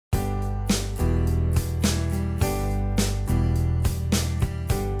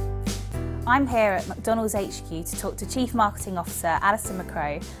I'm here at McDonald's HQ to talk to Chief Marketing Officer Alistair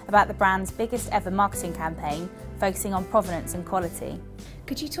Macrow about the brand's biggest ever marketing campaign, focusing on provenance and quality.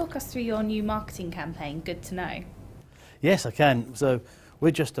 Could you talk us through your new marketing campaign, Good to Know? Yes, I can. So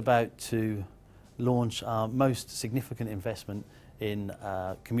we're just about to launch our most significant investment in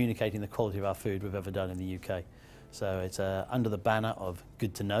communicating the quality of our food we've ever done in the UK. So it's under the banner of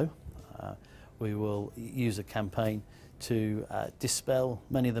Good to Know. We will use a campaign to dispel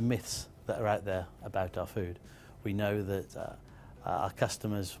many of the myths that are out there about our food. We know that our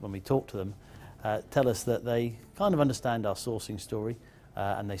customers, when we talk to them, tell us that they kind of understand our sourcing story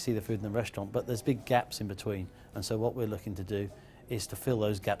and they see the food in the restaurant, but there's big gaps in between. And so what we're looking to do is to fill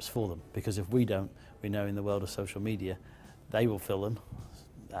those gaps for them, because if we don't, we know in the world of social media, they will fill them.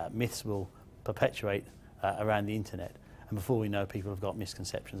 Myths will perpetuate around the internet, and before we know, people have got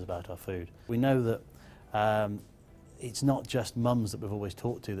misconceptions about our food. We know that it's not just mums that we've always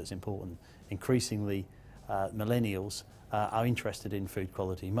talked to that's important. Increasingly, millennials are interested in food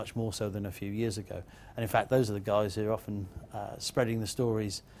quality, much more so than a few years ago. And in fact, those are the guys who are often spreading the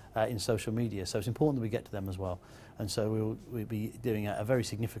stories in social media. So it's important that we get to them as well. And so we'll be doing a very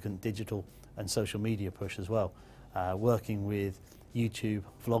significant digital and social media push as well, working with YouTube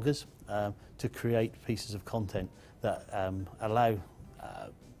vloggers to create pieces of content that allow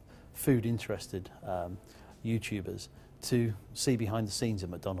food-interested YouTubers to see behind the scenes at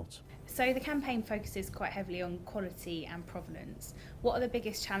McDonald's. So the campaign focuses quite heavily on quality and provenance. What are the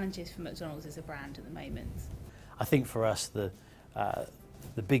biggest challenges for McDonald's as a brand at the moment? I think for us the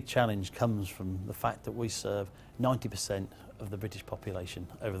big challenge comes from the fact that we serve 90% of the British population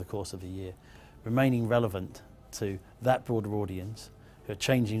over the course of a year. Remaining relevant to that broader audience, who are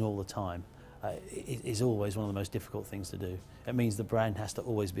changing all the time, is always one of the most difficult things to do. It means the brand has to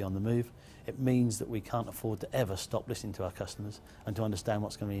always be on the move. It means that we can't afford to ever stop listening to our customers and to understand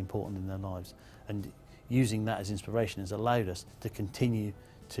what's going to be important in their lives. And using that as inspiration has allowed us to continue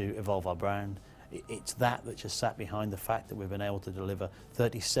to evolve our brand. It's that just sat behind the fact that we've been able to deliver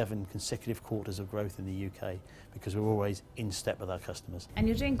 37 consecutive quarters of growth in the UK, because we're always in step with our customers. And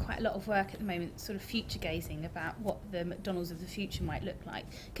you're doing quite a lot of work at the moment, sort of future gazing about what the McDonald's of the future might look like.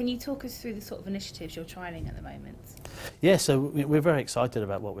 Can you talk us through the sort of initiatives you're trialling at the moment? Yeah, so we're very excited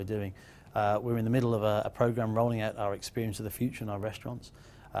about what we're doing. We're in the middle of a programme rolling out our Experience of the Future in our restaurants.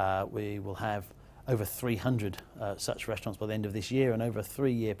 We will have over 300 such restaurants by the end of this year, and over a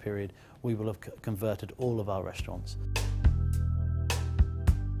 3-year period we will have converted all of our restaurants.